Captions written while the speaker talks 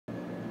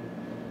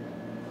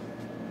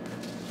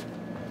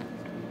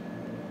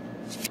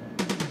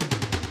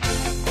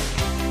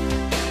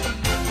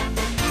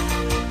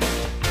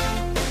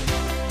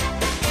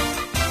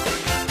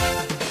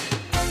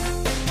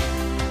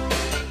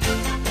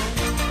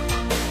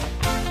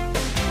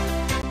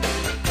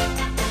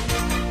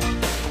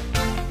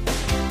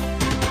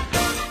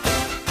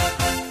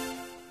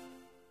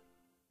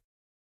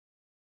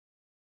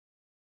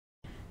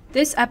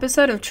This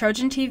episode of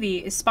Trojan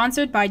TV is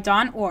sponsored by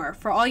Dawn Orr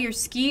for all your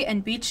ski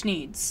and beach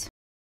needs.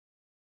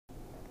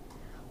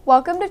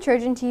 Welcome to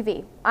Trojan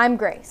TV. I'm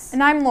Grace.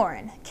 And I'm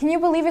Lauren. Can you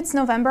believe it's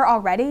November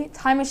already?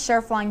 Time is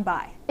sure flying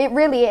by. It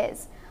really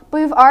is. But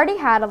we've already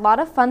had a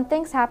lot of fun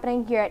things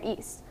happening here at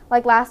East.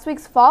 Like last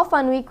week's Fall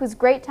Fun Week was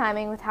great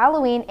timing with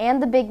Halloween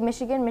and the big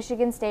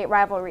Michigan State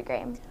rivalry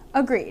game.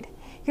 Agreed.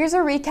 Here's a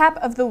recap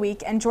of the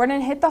week, and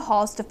Jordan hit the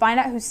halls to find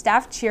out who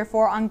staff cheer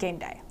for on game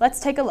day. Let's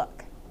take a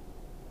look.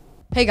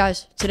 Hey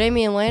guys, today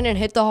me and Landon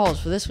hit the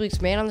halls for this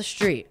week's Man on the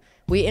Street.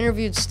 We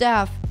interviewed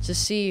staff to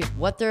see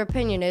what their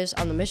opinion is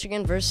on the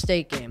Michigan versus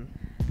State game.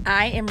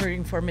 I am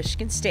rooting for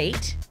Michigan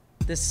State.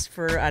 This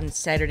for on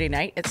Saturday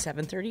night at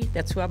 7:30.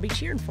 That's who I'll be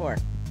cheering for.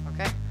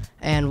 Okay.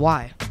 And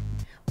why?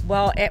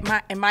 Well,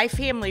 in my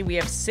family, we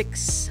have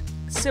 6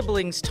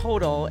 siblings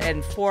total,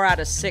 and 4 out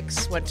of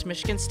 6 went to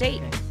Michigan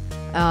State.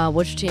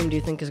 Which team do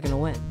you think is going to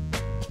win?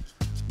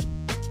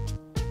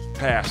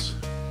 Pass.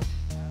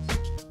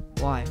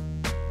 Why?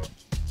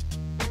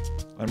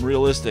 I'm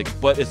realistic,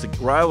 but it's a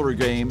rivalry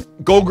game.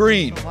 Go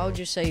green! Why would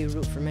you say you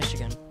root for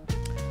Michigan?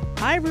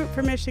 I root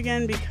for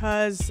Michigan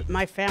because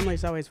my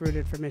family's always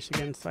rooted for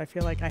Michigan, so I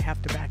feel like I have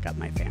to back up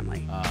my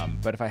family.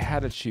 But if I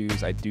had to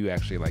choose, I do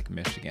actually like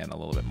Michigan a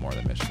little bit more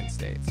than Michigan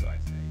State, so I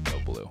say go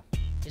blue.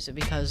 Is it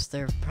because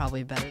they're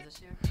probably better this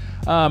year?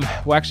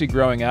 Well, actually,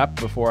 growing up,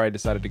 before I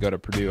decided to go to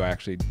Purdue, I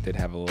actually did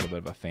have a little bit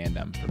of a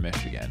fandom for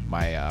Michigan.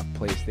 My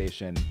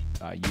PlayStation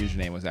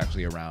username was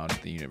actually around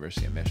the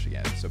University of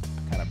Michigan, so it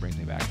kind of brings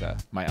me back to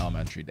my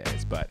elementary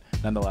days. But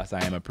nonetheless,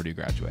 I am a Purdue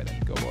graduate,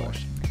 and go Bulls.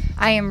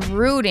 I am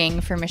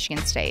rooting for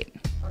Michigan State.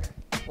 Okay.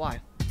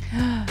 Why?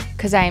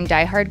 Because I am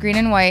diehard green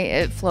and white.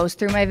 It flows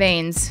through my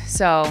veins.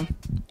 So,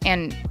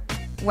 and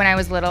when I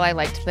was little, I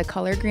liked the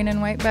color green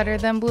and white better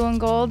than blue and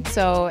gold.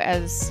 So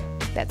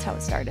that's how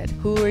it started.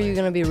 Who are you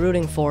going to be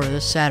rooting for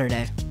this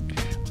Saturday?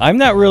 I'm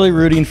not really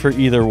rooting for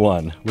either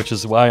one, which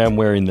is why I'm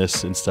wearing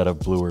this instead of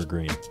blue or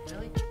green.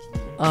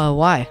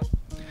 Why?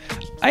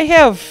 I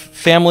have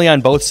family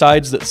on both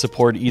sides that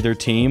support either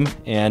team,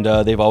 and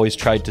they've always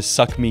tried to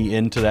suck me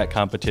into that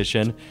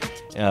competition.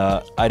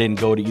 I didn't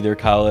go to either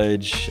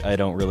college. I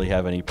don't really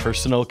have any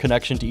personal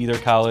connection to either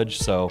college,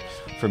 so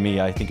for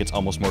me, I think it's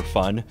almost more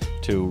fun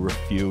to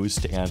refuse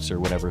to answer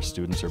whenever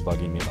students are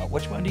bugging me about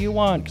which one do you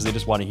want, because they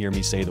just want to hear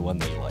me say the one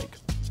they like.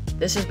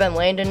 This has been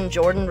Landon and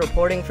Jordan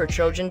reporting for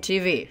Trojan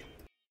TV.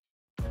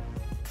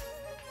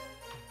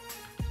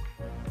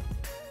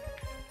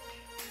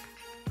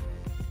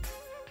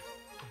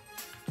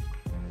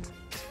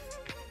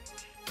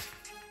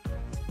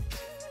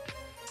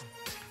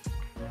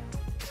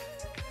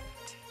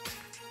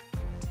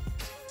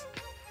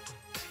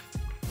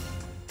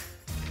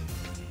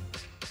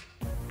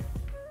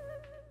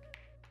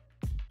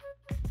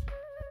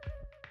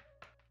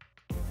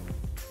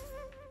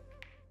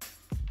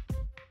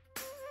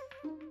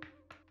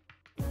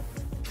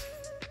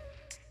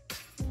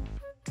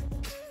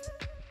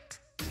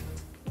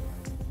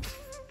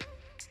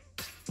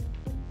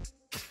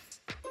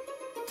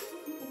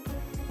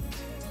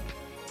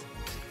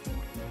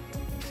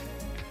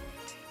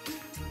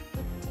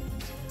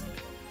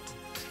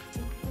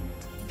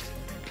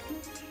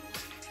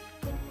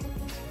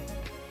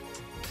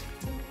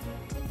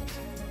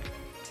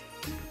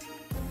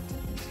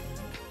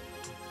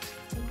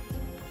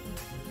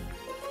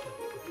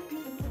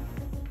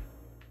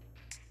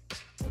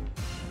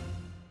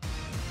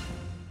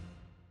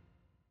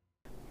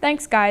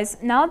 Thanks, guys.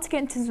 Now let's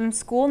get into some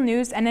school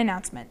news and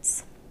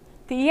announcements.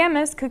 The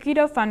EMS Cookie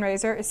Dough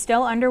fundraiser is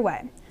still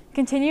underway.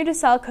 Continue to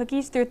sell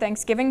cookies through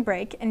Thanksgiving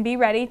break and be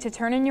ready to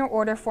turn in your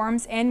order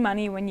forms and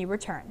money when you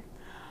return.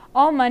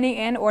 All money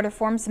and order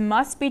forms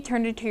must be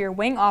turned into your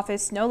wing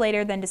office no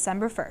later than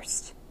December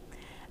 1st.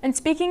 And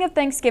speaking of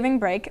Thanksgiving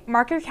break,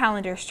 mark your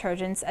calendars,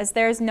 Trojans, as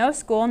there is no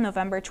school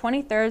November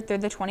 23rd through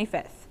the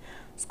 25th.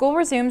 School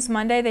resumes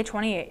Monday the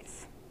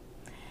 28th.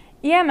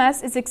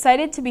 EMS is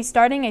excited to be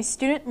starting a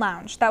student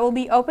lounge that will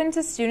be open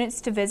to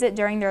students to visit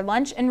during their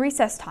lunch and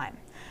recess time.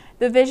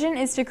 The vision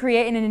is to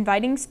create an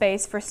inviting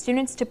space for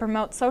students to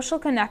promote social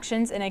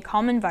connections in a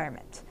calm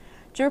environment.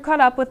 Drew caught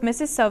up with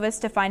Mrs. Silvis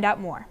to find out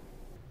more.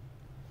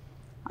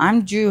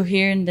 I'm Drew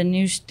here in the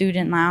new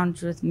student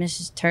lounge with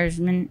Mrs.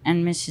 Tersman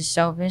and Mrs.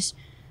 Silvis.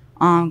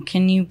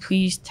 Can you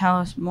please tell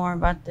us more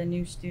about the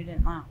new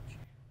student lounge?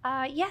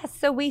 Yes,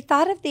 so we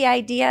thought of the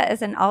idea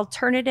as an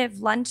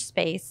alternative lunch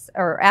space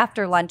or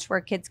after lunch where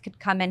kids could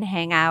come and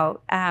hang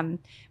out.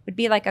 Would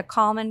be like a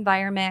calm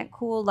environment,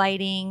 cool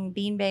lighting,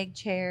 beanbag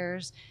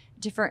chairs,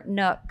 different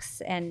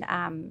nooks, and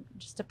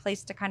just a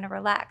place to kind of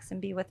relax and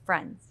be with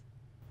friends.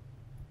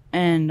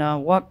 And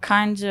what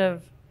kinds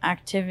of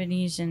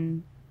activities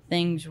and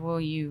things will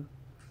you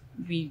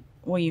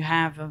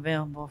have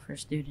available for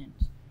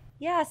students?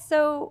 Yeah,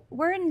 so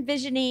we're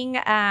envisioning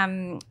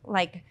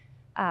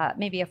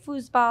maybe a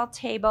foosball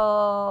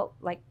table,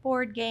 like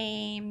board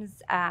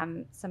games,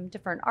 some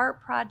different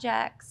art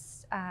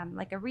projects,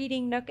 like a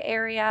reading nook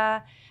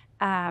area.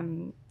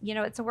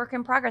 It's a work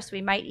in progress.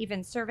 We might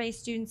even survey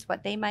students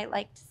what they might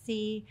like to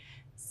see.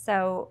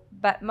 So,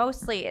 but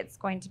mostly it's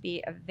going to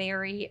be a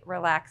very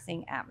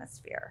relaxing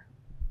atmosphere.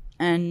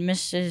 And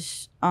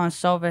Mrs.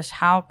 Silvis,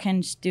 how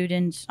can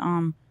students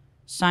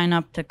sign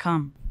up to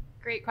come?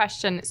 Great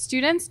question.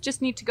 Students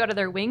just need to go to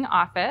their wing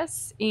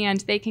office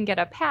and they can get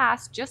a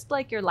pass just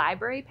like your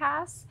library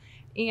pass.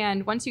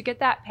 And once you get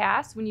that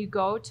pass, when you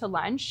go to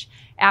lunch,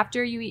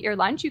 after you eat your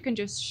lunch, you can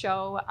just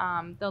show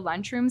the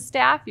lunchroom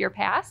staff your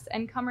pass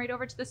and come right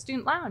over to the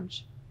student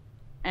lounge.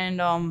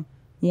 And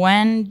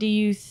when do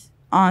you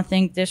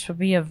think this will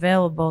be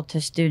available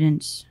to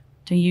students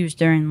to use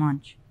during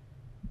lunch?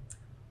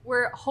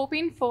 We're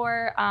hoping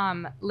for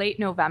late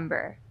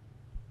November.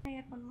 I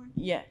have one more.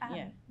 Yeah.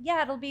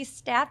 Yeah, it'll be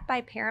staffed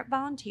by parent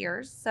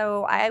volunteers.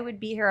 So I would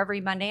be here every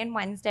Monday and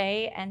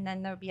Wednesday, and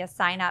then there'll be a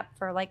sign up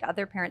for like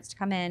other parents to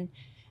come in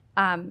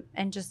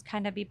and just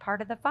kind of be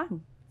part of the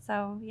fun.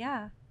 So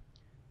yeah.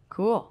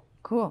 Cool.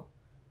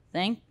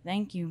 Thank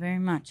you very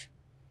much.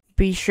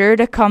 Be sure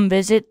to come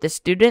visit the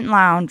student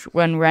lounge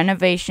when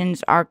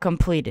renovations are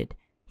completed.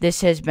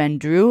 This has been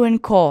Drew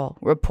and Cole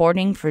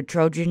reporting for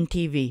Trojan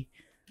TV.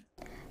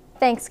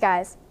 Thanks,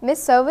 guys. Ms.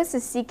 Sovis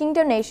is seeking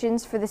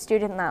donations for the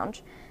student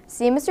lounge.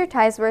 See Mr.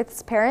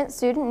 Tysworth's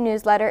parent-student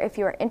newsletter if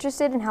you are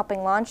interested in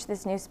helping launch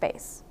this new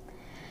space.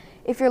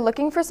 If you're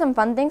looking for some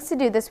fun things to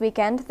do this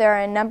weekend, there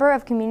are a number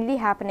of community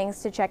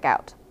happenings to check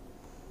out.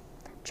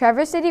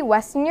 Traverse City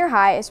West Senior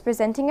High is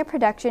presenting a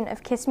production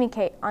of Kiss Me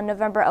Kate on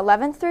November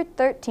 11th through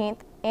 13th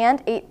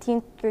and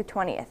 18th through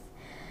 20th.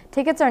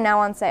 Tickets are now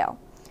on sale.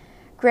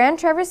 Grand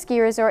Traverse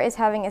Ski Resort is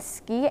having a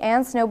ski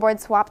and snowboard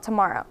swap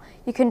tomorrow.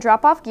 You can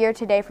drop off gear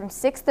today from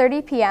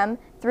 6:30 p.m.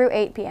 through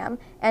 8 p.m.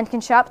 and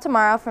can shop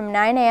tomorrow from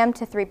 9 a.m.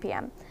 to 3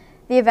 p.m.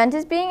 The event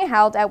is being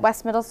held at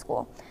West Middle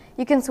School.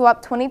 You can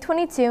swap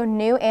 2022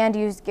 new and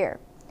used gear.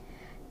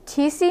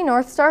 TC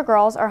North Star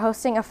Girls are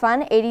hosting a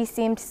fun 80s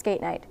themed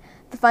skate night.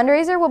 The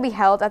fundraiser will be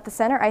held at the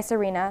Center Ice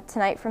Arena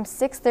tonight from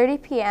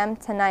 6:30 p.m.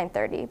 to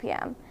 9:30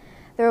 p.m.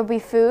 There will be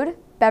food,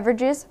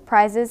 beverages,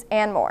 prizes,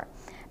 and more.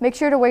 Make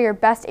sure to wear your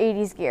best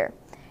 80s gear.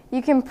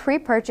 You can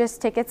pre-purchase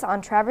tickets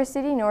on Traverse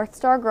City North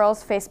Star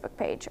Girls Facebook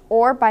page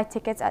or buy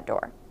tickets at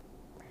door.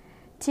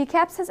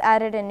 TCAPS has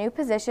added a new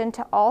position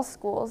to all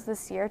schools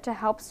this year to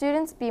help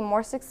students be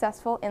more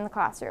successful in the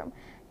classroom.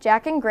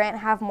 Jack and Grant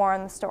have more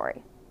on the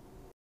story.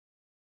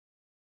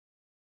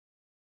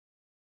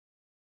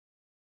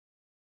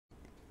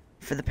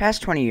 For the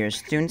past 20 years,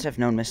 students have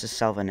known Mrs.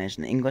 Sullivan as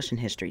an English and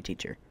history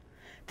teacher.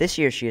 This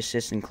year, she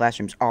assists in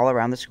classrooms all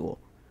around the school.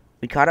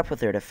 We caught up with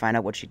her to find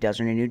out what she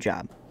does in her new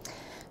job.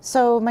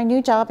 So my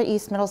new job at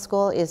East Middle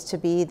School is to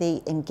be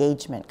the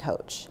engagement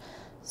coach.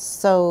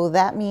 So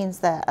that means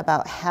that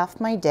about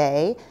half my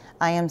day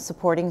I am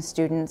supporting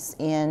students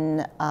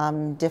in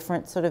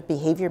different sort of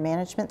behavior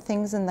management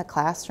things in the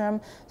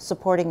classroom,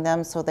 supporting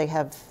them so they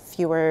have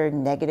fewer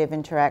negative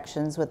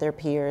interactions with their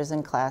peers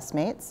and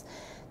classmates.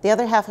 The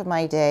other half of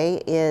my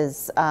day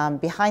is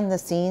behind the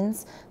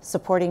scenes,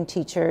 supporting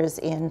teachers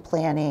in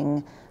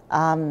planning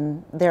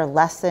their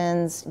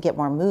lessons, get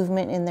more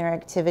movement in their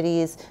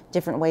activities,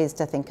 different ways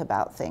to think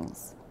about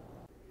things.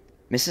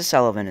 Mrs.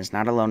 Sullivan is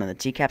not alone in the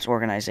TCAPS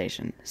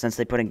organization, since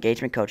they put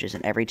engagement coaches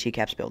in every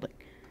TCAPS building.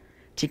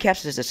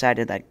 TCAPS has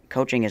decided that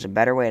coaching is a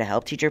better way to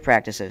help teacher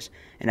practices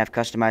and have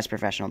customized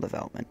professional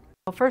development.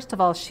 Well, first of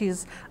all,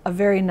 she's a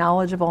very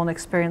knowledgeable and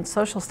experienced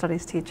social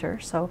studies teacher,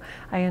 so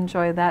I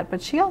enjoy that.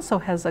 But she also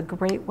has a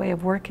great way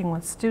of working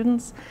with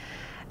students,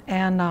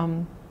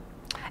 and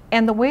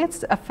the way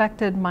it's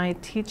affected my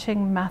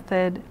teaching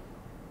method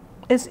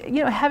is,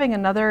 you know, having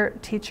another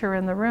teacher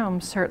in the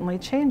room certainly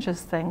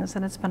changes things,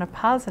 and it's been a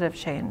positive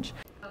change.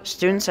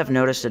 Students have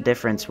noticed a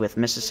difference with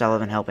Mrs.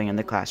 Sullivan helping in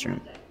the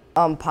classroom.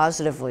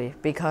 Positively,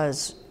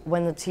 because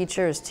when the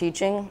teacher is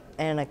teaching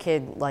and a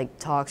kid like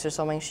talks or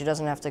something, she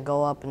doesn't have to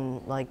go up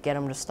and like get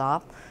him to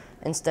stop.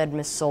 Instead,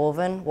 Miss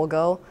Sullivan will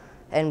go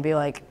and be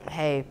like,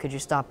 "Hey, could you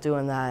stop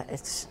doing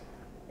that?"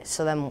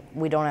 So then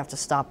we don't have to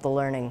stop the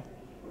learning.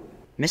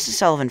 Mrs.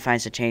 Sullivan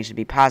finds the change to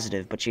be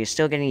positive, but she is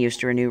still getting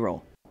used to her new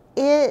role.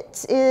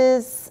 It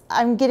is,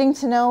 I'm getting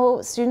to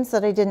know students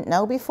that I didn't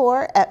know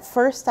before. At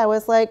first I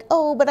was like,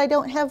 oh, but I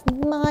don't have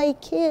my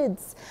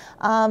kids.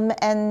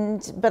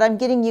 But I'm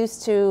getting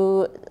used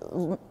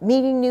to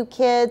meeting new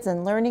kids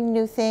and learning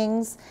new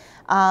things.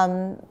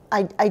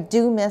 I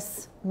do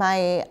miss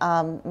my,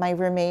 my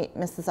roommate,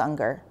 Mrs.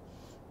 Unger.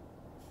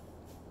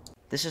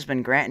 This has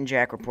been Grant and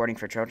Jack reporting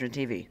for Trojan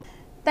TV.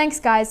 Thanks,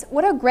 guys.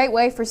 What a great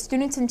way for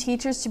students and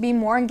teachers to be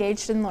more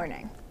engaged in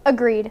learning.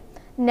 Agreed.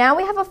 Now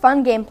we have a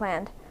fun game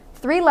planned.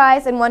 3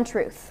 lies and 1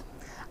 truth.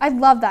 I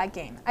love that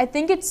game. I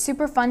think it's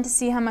super fun to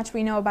see how much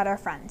we know about our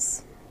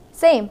friends.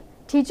 Same.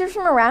 Teachers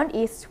from around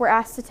East were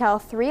asked to tell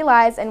 3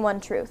 lies and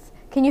 1 truth.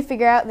 Can you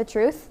figure out the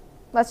truth?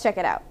 Let's check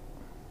it out.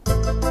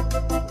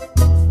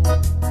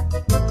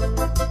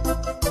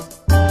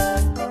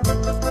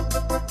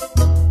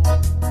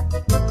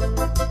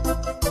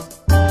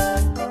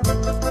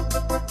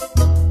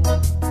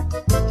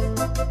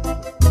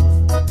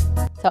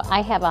 So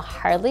I have a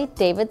Harley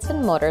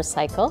Davidson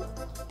motorcycle.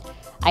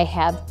 I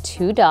have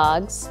 2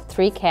 dogs,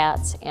 3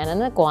 cats, and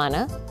an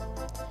iguana.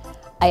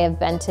 I have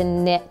been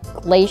to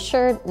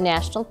Glacier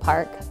National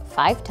Park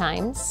 5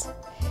 times,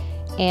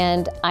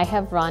 and I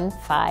have run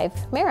 5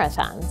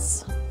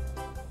 marathons.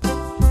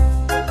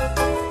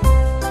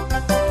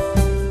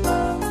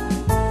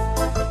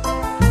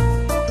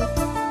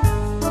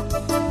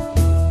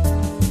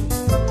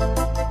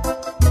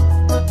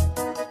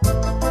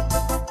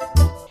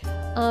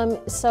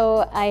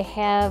 So I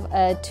have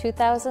a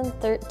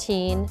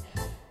 2013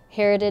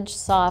 Heritage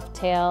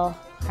Softail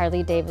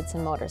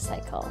Harley-Davidson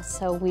motorcycle.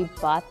 So we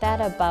bought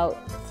that about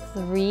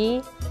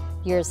 3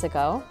 years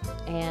ago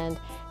and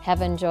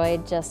have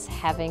enjoyed just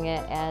having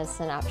it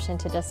as an option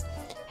to just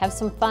have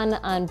some fun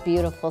on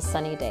beautiful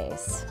sunny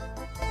days.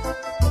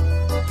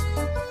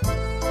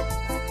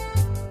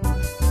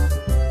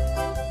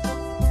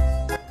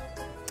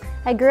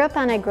 I grew up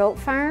on a goat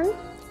farm.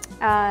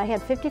 I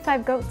had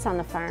 55 goats on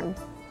the farm.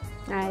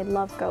 I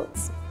love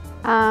goats.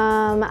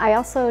 I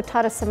also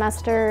taught a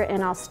semester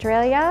in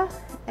Australia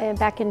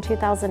back in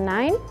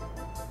 2009.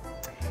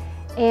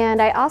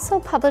 And I also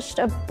published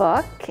a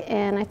book,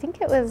 and I think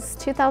it was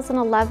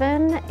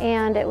 2011,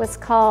 and it was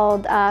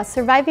called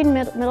Surviving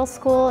Middle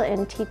School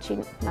and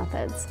Teaching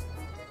Methods.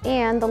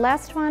 And the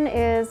last one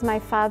is my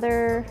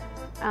father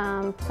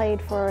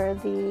played for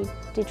the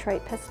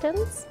Detroit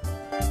Pistons.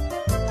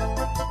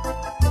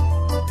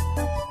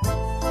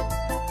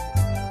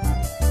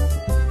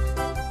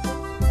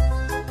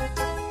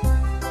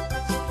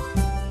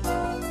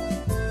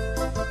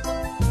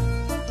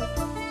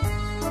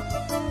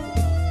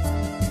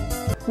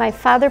 My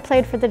father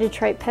played for the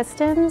Detroit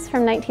Pistons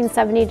from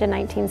 1970 to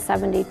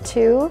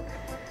 1972.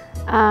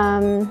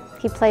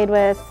 He played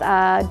with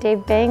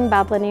Dave Bang,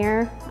 Bob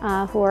Lanier,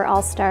 who were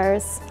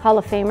all-stars, Hall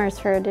of Famers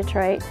for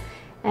Detroit,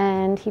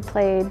 and he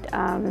played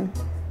a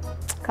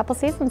couple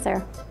seasons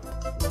there.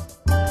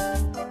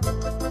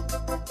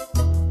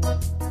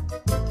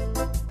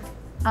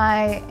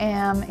 I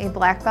am a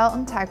black belt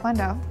in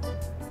Taekwondo.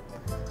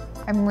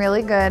 I'm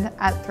really good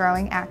at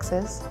throwing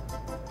axes.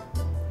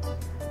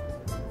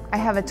 I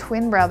have a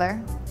twin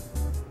brother,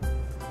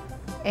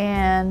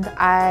 and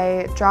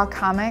I draw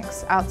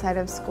comics outside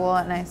of school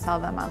and I sell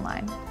them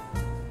online.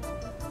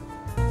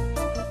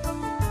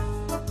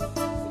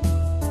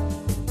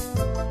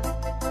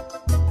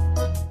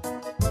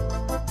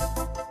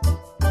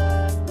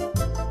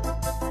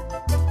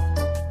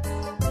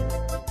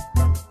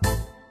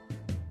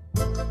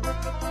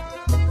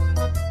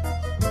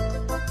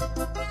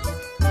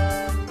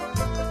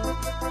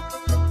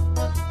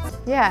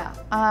 Yeah,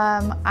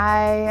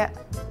 I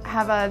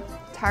have a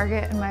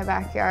target in my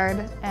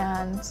backyard,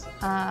 and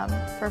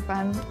for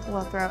fun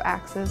we'll throw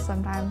axes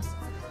sometimes.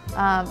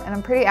 And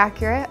I'm pretty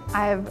accurate.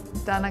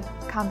 I've done a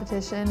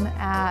competition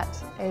at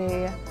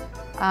a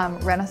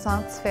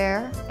Renaissance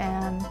fair,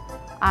 and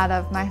out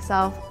of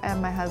myself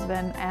and my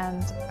husband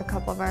and a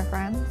couple of our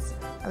friends,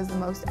 I was the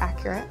most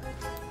accurate.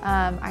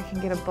 I can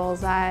get a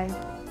bullseye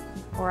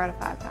 4 out of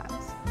 5 times.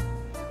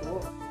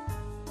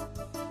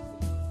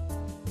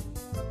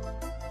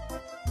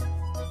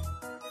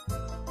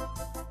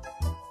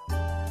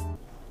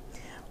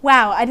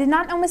 Wow, I did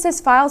not know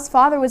Mrs. Files'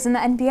 father was in the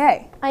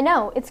NBA. I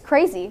know, it's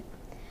crazy.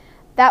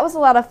 That was a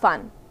lot of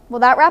fun. Well,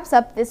 that wraps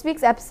up this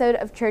week's episode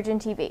of Trojan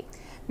TV.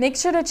 Make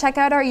sure to check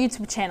out our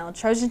YouTube channel,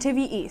 Trojan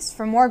TV East,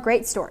 for more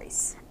great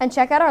stories. And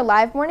check out our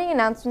live morning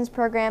announcements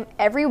program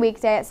every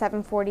weekday at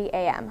 7:40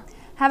 a.m.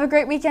 Have a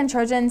great weekend,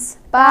 Trojans.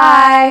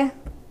 Bye.